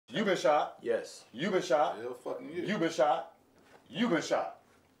You been shot. Yes. You been shot. Hell fucking yeah. You been shot. You been shot.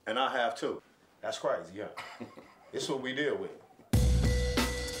 And I have too. That's crazy, yeah. It's what we deal with.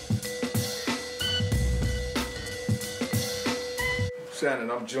 Shannon,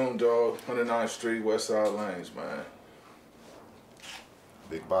 I'm June Dawg, 109th Street, Westside Lanes, man.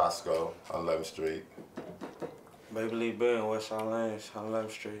 Big Bosko, 11th Street. Baby Lee Ben, Westside Lanes,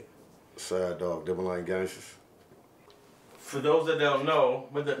 11th Street. Sad Dog, Double Lane Gangsters. For those that don't know,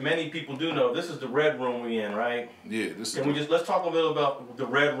 but that many people do know, this is the red room we in, right? Yeah, this Can we just, let's talk a little about the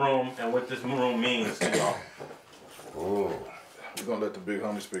red room and what this room means to y'all. Ooh. We're gonna let the big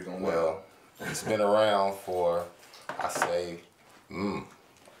homie speak on that. Well, it's been around for, I say, the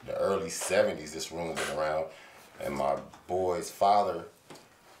early 70s, this room been around. And my boy's father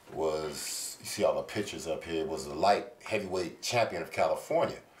was, you see all the pictures up here, was the light heavyweight champion of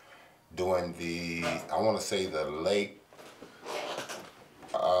California during the, I want to say the late,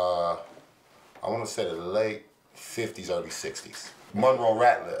 I want to say the late 50s, early 60s. Monroe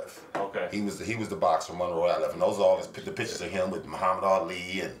Ratliff. Okay. He was the boxer, Monroe Ratliff, and those are all the pictures of him with Muhammad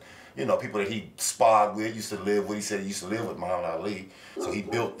Ali and, you know, people that he sparred with, used to live with. He said he used to live with Muhammad Ali. So he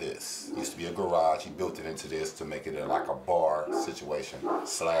built this. It used to be a garage. He built it into this to make it like a bar situation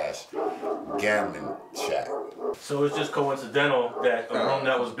 / gambling shack. So it's just coincidental that a room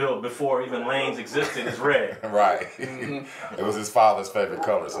that was built before even lanes existed is red. Right. It was his father's favorite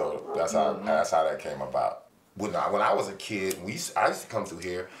color, so that's how that came about. When I was a kid, I used to come through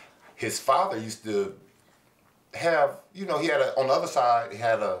here. His father used to have, you know, he had on the other side, he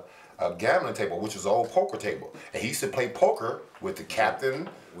had a gambling table, which was an old poker table. And he used to play poker with the captain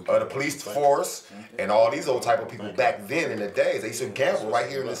of the police force and all these old type of people back then in the days. They used to gamble right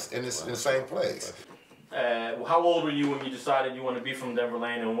here in the same place. How old were you when you decided you want to be from Denver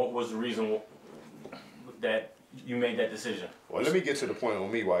Lane, and what was the reason that you made that decision? Well, let me get to the point on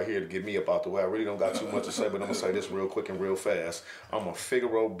me right here to get me up out the way. I really don't got too much to say, but I'm going to say this real quick and real fast. I'm a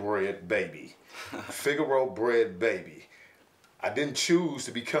Figaro-bred baby. Figaro-bred baby. I didn't choose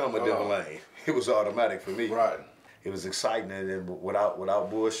to become a Denver Lane. It was automatic for me. Right. It was exciting, and then without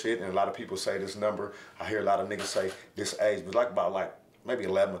bullshit, and a lot of people say this number. I hear a lot of niggas say this age, but about maybe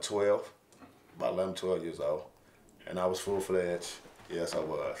 11 or 12. About 11, 12 years old. And I was full-fledged. Yes, I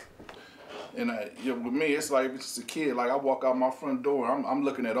was. And you know, with me, it's like it's a kid. Like I walk out my front door, I'm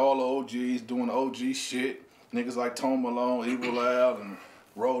looking at all the OGs doing the OG shit. Niggas like Tone Malone, Evil Al, and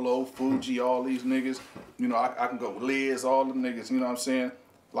Rolo, Fuji, all these niggas. You know, I can go with Liz, all them niggas. You know what I'm saying?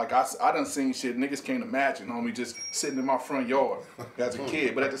 Like I done seen shit niggas can't imagine, homie, just sitting in my front yard as a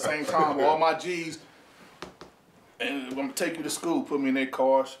kid. But at the same time, all my G's. And I'm gonna take you to school, put me in their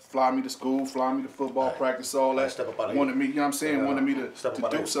cars, fly me to school, fly me to football practice, all that. Wanted me, you know what I'm saying? Wanted me to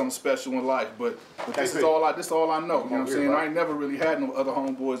do something special in life. But this is all I know. You know what I'm saying? I ain't never really had no other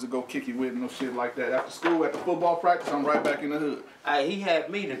homeboys to go kick it with, no shit like that. After school, at the football practice, I'm right back in the hood. He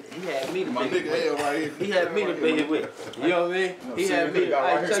had me to my nigga L right here. He had me to be here with. You know what I mean? He had me.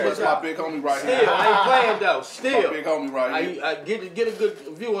 That's my big homie right here. Still, I ain't playing though. Still, my big homie right here. I get a good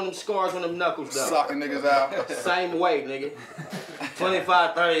view on them scars on them knuckles though. Socking niggas out. Same way, nigga.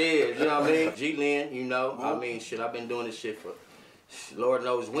 25, 30 years. You know what I mean? G-Len, you know. I mean, shit. I've been doing this shit for Lord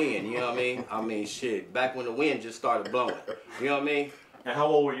knows when. You know what I mean? I mean, shit. Back when the wind just started blowing. You know what I mean? And how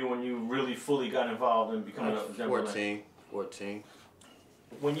old were you when you really fully got involved in becoming a Denver Lane? 14.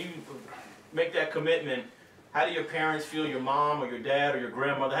 When you make that commitment, how do your parents feel, your mom or your dad or your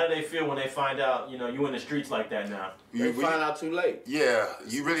grandmother, how do they feel when they find out, you know, you in the streets like that now? They find out too late. Yeah,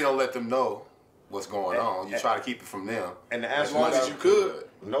 you really don't let them know what's going on. You try to keep it from them. And as long as you could.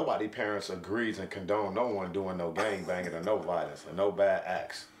 Nobody parents agrees and condone no one doing no gang banging or no violence or no bad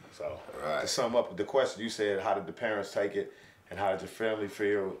acts. So to sum up the question, you said how did the parents take it and how did your family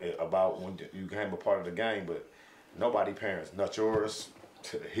feel about when you became a part of the gang, but nobody parents, not yours,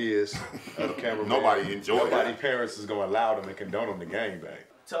 to his, other cameraman. Nobody parents is going to allow them and condone them to gang bang.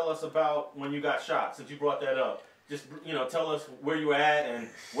 Tell us about when you got shot, since you brought that up. Just, you know, tell us where you were at and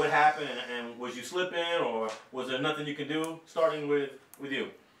what happened, and was you slipping or was there nothing you could do, starting with you?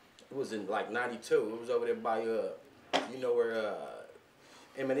 It was in like 92. It was over there by, you know where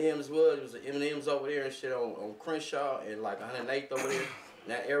M&M's was? It was M&M's over there and shit on Crenshaw and like 108th over there.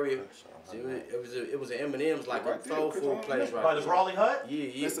 In that area, it was an M&M's like a soul food place right by the Raleigh Hut?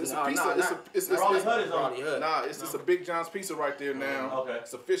 Yeah. It's a pizza. It's Raleigh Hut is on. Nah, it's just a Big John's Pizza right there now. Okay.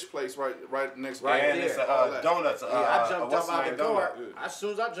 It's a fish place right next. Right there. And it's donuts. I jumped up out the car. As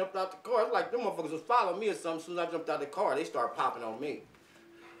soon as I jumped out the car, it was like them motherfuckers was following me or something. As soon as I jumped out the car, they started popping on me.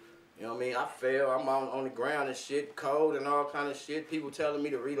 You know what I mean? I fell. I'm on the ground and shit, cold and all kind of shit. People telling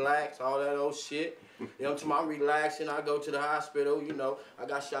me to relax, all that old shit. You know what I'm talking about? I'm relaxing. I go to the hospital, you know. I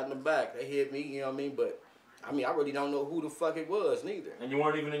got shot in the back. They hit me, you know what I mean? But, I mean, I really don't know who the fuck it was, neither. And you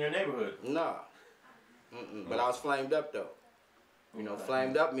weren't even in your neighborhood? Nah. But I was flamed up, though. You know,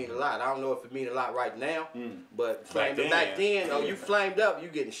 flamed up mean a lot. I don't know if it mean a lot right now, but flamed up back then, oh, you flamed up, you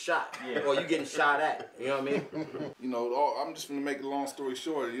getting shot. Or you getting shot at. You know what I mean? You know, I'm just gonna make a long story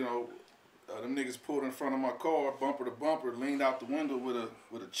short. You know, them niggas pulled in front of my car, bumper to bumper, leaned out the window with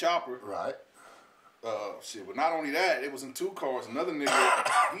a chopper. Right. Shit, but not only that, it was in 2 cars. Another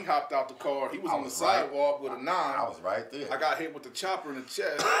nigga, he hopped out the car. He was on the sidewalk with a 9. I was right there. I got hit with the chopper in the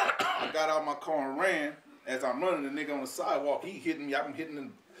chest. I got out of my car and ran. As I'm running, the nigga on the sidewalk, he hitting me.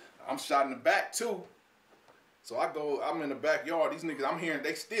 I'm shot in the back too. So I'm in the backyard. These niggas, I'm hearing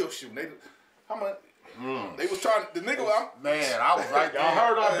they still shooting. They was trying. The nigga, man, I was right there. I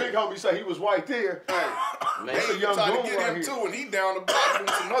heard our big homie say he was right there. Hey, man, they young trying to get right him too, and he down the block doing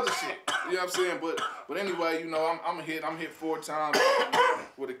some other shit. You know what I'm saying? But anyway, you know, I'm hit 4 times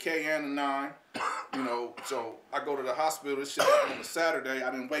with a K and a 9. You know, so I go to the hospital. This shit happened on a Saturday. I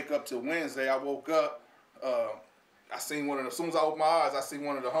didn't wake up till Wednesday. I woke up. I seen as soon as I opened my eyes, I seen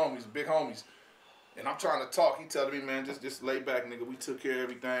one of the homies, big homies. And I'm trying to talk. He telling me, man, just lay back, nigga. We took care of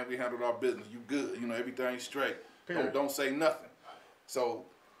everything. We handled our business. You good. You know, everything's straight. Don't say nothing. So,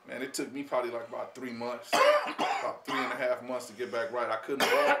 man, it took me probably like about 3 months, about 3.5 months to get back right. I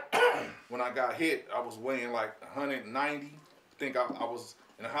couldn't walk. When I got hit, I was weighing like 190. I think I was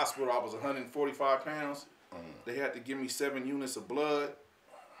in the hospital. I was 145 pounds. They had to give me 7 units of blood.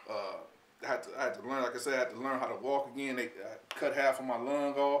 I had to learn, like I said, I had to learn how to walk again. They cut half of my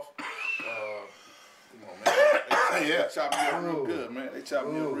lung off. Come on, man. They chopped me up real good, man. They chopped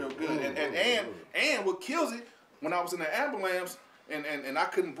me up real good. And what kills it, when I was in the ambulance and I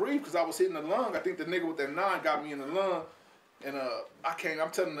couldn't breathe because I was hitting the lung. I think the nigga with that 9 got me in the lung. And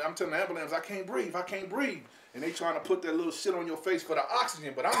I'm telling the ambulance, I can't breathe. And they trying to put that little shit on your face for the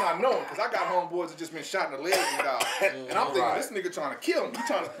oxygen, but I'm not knowing, because I got homeboys that just been shot in the leg and died. And I'm thinking, this nigga trying to kill me.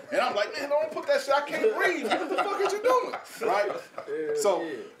 And I'm like, man, don't put that shit, I can't breathe. What the fuck is you doing? Right? So,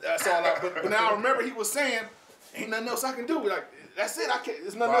 that's all but now I remember he was saying, ain't nothing else I can do. Like, that's it,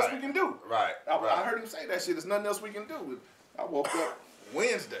 there's nothing else we can do. Right. I heard him say that shit, there's nothing else we can do. I woke up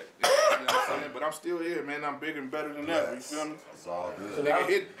Wednesday, you know what I'm saying? But I'm still here, man. I'm bigger and better than ever. You feel me? That's all good. So nigga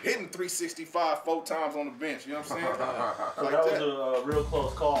hitting 365 4 times on the bench. You know what I'm saying? So like that was a real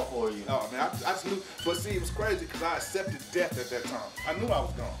close call for you. Oh man, I just knew. But see, it was crazy because I accepted death at that time. I knew I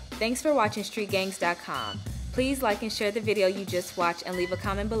was gone. Thanks for watching StreetGangs.com. Please like and share the video you just watched and leave a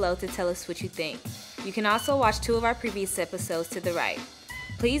comment below to tell us what you think. You can also watch 2 of our previous episodes to the right.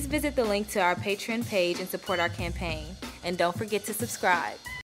 Please visit the link to our Patreon page and support our campaign. And don't forget to subscribe.